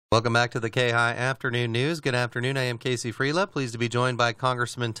Welcome back to the KAHI Afternoon News. Good afternoon. I am Casey Freelove. Pleased to be joined by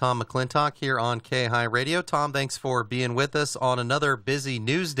Congressman Tom McClintock here on KAHI Radio. Tom, thanks for being with us on another busy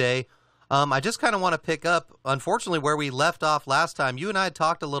news day. I just kind of want to pick up, unfortunately, where we left off last time. You and I had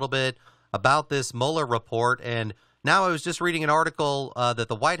talked a little bit about this Mueller report, and now I was just reading an article that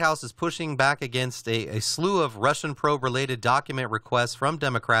the White House is pushing back against a slew of Russian probe-related document requests from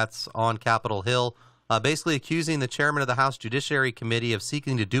Democrats on Capitol Hill. Basically accusing the chairman of the House Judiciary Committee of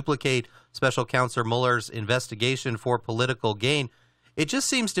seeking to duplicate Special Counsel Mueller's investigation for political gain. It just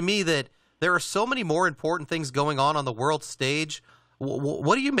seems to me that there are so many more important things going on the world stage.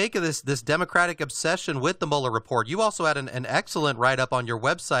 What do you make of this Democratic obsession with the Mueller report? You also had an excellent write-up on your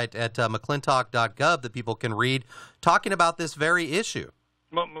website at mcclintock.gov that people can read talking about this very issue.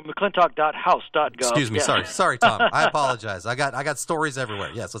 mcclintock.house.gov. Excuse me. Yes. Sorry, Tom. I apologize. I got stories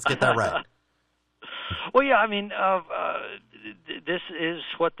everywhere. Yes, let's get that right. Well, yeah, I mean, this is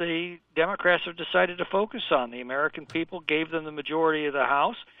what the Democrats have decided to focus on. The American people gave them the majority of the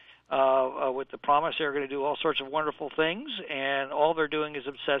House with the promise they're going to do all sorts of wonderful things, and all they're doing is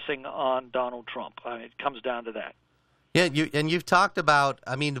obsessing on Donald Trump. It comes down to that. Yeah, you've talked about,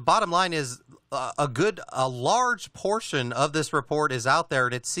 I mean, the bottom line is a large portion of this report is out there,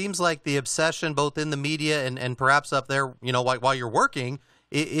 and it seems like the obsession both in the media and perhaps up there, you know, while you're working,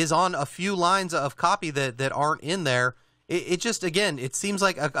 is on a few lines of copy that aren't in there. It just, again, it seems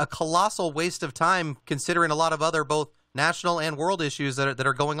like a colossal waste of time considering a lot of other both national and world issues that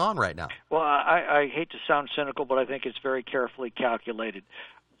are going on right now. Well, I hate to sound cynical, but I think it's very carefully calculated.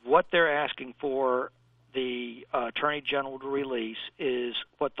 What they're asking for the Attorney General to release is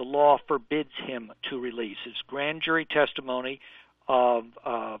what the law forbids him to release. It's grand jury testimony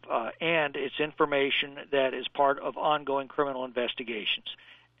and it's information that is part of ongoing criminal investigations.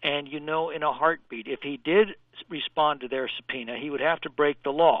 And you know in a heartbeat, if he did respond to their subpoena, he would have to break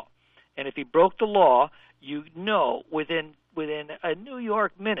the law. And if he broke the law, you know within a New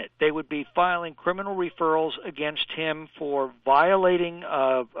York minute, they would be filing criminal referrals against him for violating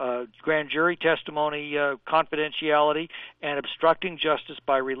grand jury testimony confidentiality and obstructing justice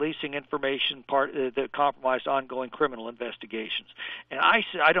by releasing information that compromised ongoing criminal investigations. And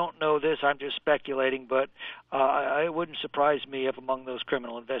I don't know this, I'm just speculating, but it wouldn't surprise me if among those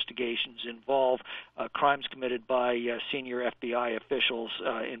criminal investigations involve crimes committed by senior FBI officials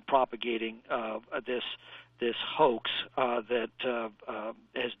in propagating this hoax that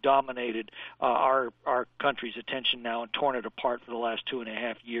has dominated our country's attention now and torn it apart for the last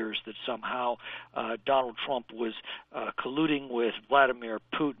 2.5 years, that somehow Donald Trump was colluding with Vladimir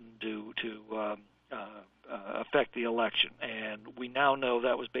Putin to affect the election. And we now know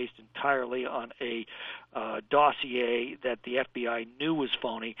that was based entirely on a dossier that the FBI knew was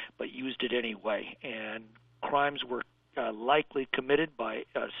phony but used it anyway. And crimes were likely committed by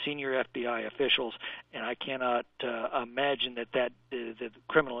senior FBI officials, and I cannot imagine that the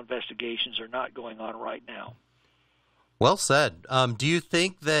criminal investigations are not going on right now. Well said. Do you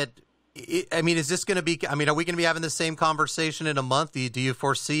think that, is this going to be, are we going to be having the same conversation in a month? Do you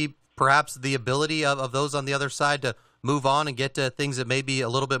foresee perhaps the ability of those on the other side to move on and get to things that may be a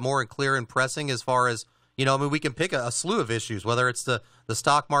little bit more clear and pressing as far as, we can pick a slew of issues, whether it's the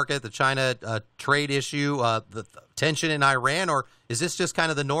stock market, the China trade issue, the tension in Iran, or is this just kind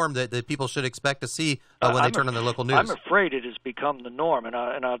of the norm that people should expect to see when they turn on their local news? I'm afraid it has become the norm, and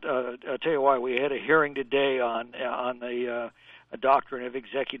I'll tell you why. We had a hearing today on the doctrine of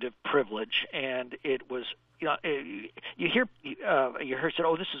executive privilege, and it was, you hear said,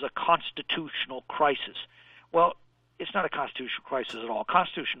 oh, this is a constitutional crisis. Well, it's not a constitutional crisis at all.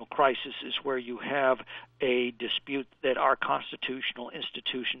 Constitutional crisis is where you have a dispute that our constitutional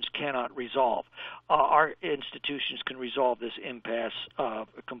institutions cannot resolve. Our institutions can resolve this impasse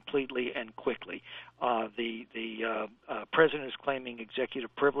completely and quickly. The president is claiming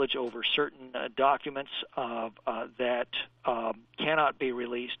executive privilege over certain documents that cannot be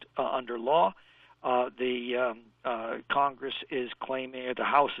released under law. The Congress is claiming, or the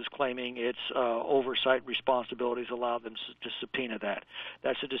House is claiming, its oversight responsibilities allow them to subpoena that.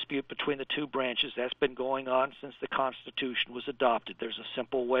 That's a dispute between the two branches. That's been going on since the Constitution was adopted. There's a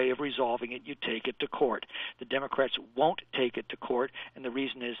simple way of resolving it. You take it to court. The Democrats won't take it to court, and the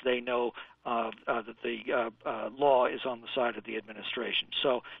reason is they know that the law is on the side of the administration.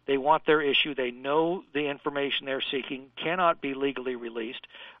 So they want their issue. They know the information they're seeking cannot be legally released.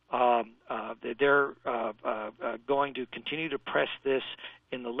 They're going to continue to press this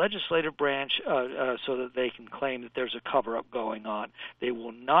in the legislative branch so that they can claim that there's a cover-up going on. They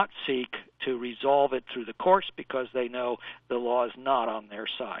will not seek to resolve it through the courts because they know the law is not on their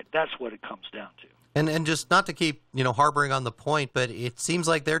side. That's what it comes down to. And just not to keep, harboring on the point, but it seems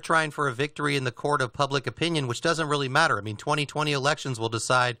like they're trying for a victory in the court of public opinion, which doesn't really matter. I mean, 2020 elections will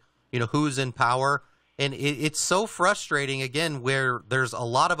decide, who's in power. And it's so frustrating, again, where there's a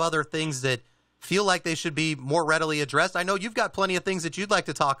lot of other things that feel like they should be more readily addressed. I know you've got plenty of things that you'd like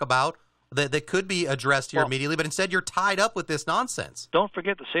to talk about that could be addressed here immediately, but instead you're tied up with this nonsense. Don't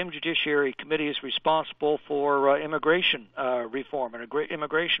forget the same Judiciary Committee is responsible for immigration reform and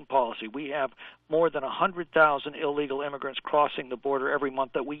immigration policy. We have more than 100,000 illegal immigrants crossing the border every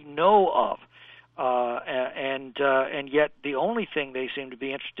month that we know of. And yet the only thing they seem to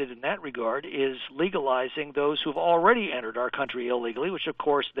be interested in that regard is legalizing those who've already entered our country illegally, which of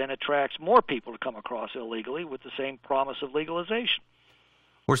course then attracts more people to come across illegally with the same promise of legalization.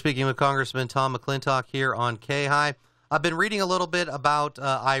 We're speaking with Congressman Tom McClintock here on KAHI. I've been reading a little bit about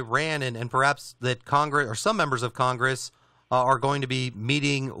Iran and perhaps that Congress or some members of Congress are going to be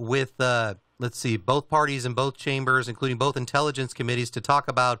meeting with, both parties in both chambers, including both intelligence committees, to talk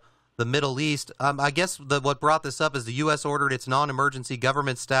about the Middle East. I guess what brought this up is the U.S. ordered its non-emergency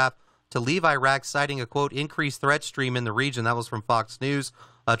government staff to leave Iraq, citing a, quote, increased threat stream in the region. That was from Fox News.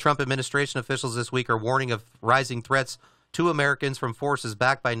 Trump administration officials this week are warning of rising threats to Americans from forces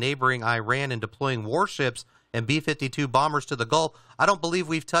backed by neighboring Iran and deploying warships and B-52 bombers to the Gulf. I don't believe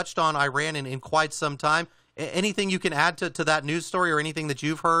we've touched on Iran in quite some time. Anything you can add to that news story or anything that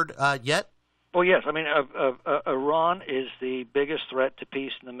you've heard yet? Well, yes. I mean, Iran is the biggest threat to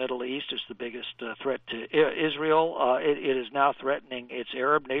peace in the Middle East. It's the biggest threat to Israel. It is now threatening its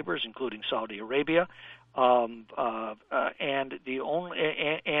Arab neighbors, including Saudi Arabia, and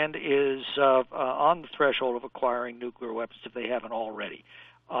is on the threshold of acquiring nuclear weapons if they haven't already.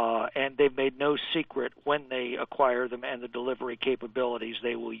 And they've made no secret when they acquire them and the delivery capabilities,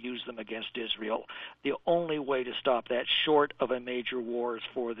 they will use them against Israel. The only way to stop that, short of a major war, is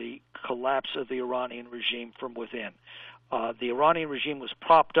for the collapse of the Iranian regime from within. The Iranian regime was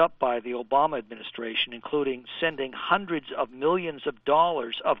propped up by the Obama administration, including sending hundreds of millions of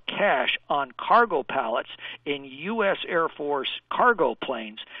dollars of cash on cargo pallets in U.S. Air Force cargo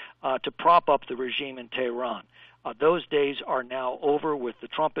planes to prop up the regime in Tehran. Those days are now over with the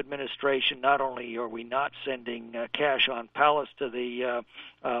Trump administration. Not only are we not sending cash on pallets to the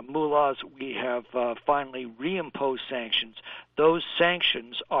mullahs, we have finally reimposed sanctions. Those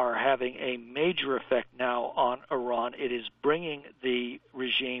sanctions are having a major effect now on Iran. It is bringing the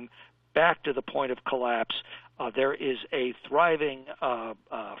regime back to the point of collapse. There is a thriving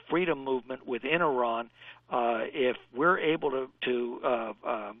freedom movement within Iran. If we're able to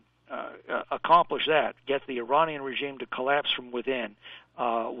accomplish that, get the Iranian regime to collapse from within,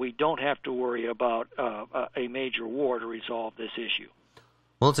 we don't have to worry about a major war to resolve this issue.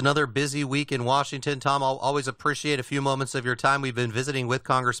 Well, it's another busy week in Washington. Tom, I'll always appreciate a few moments of your time. We've been visiting with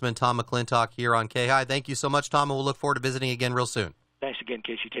Congressman Tom McClintock here on KAHI. Thank you so much, Tom, and we'll look forward to visiting again real soon. Thanks again,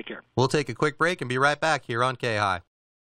 Casey. Take care. We'll take a quick break and be right back here on KAHI.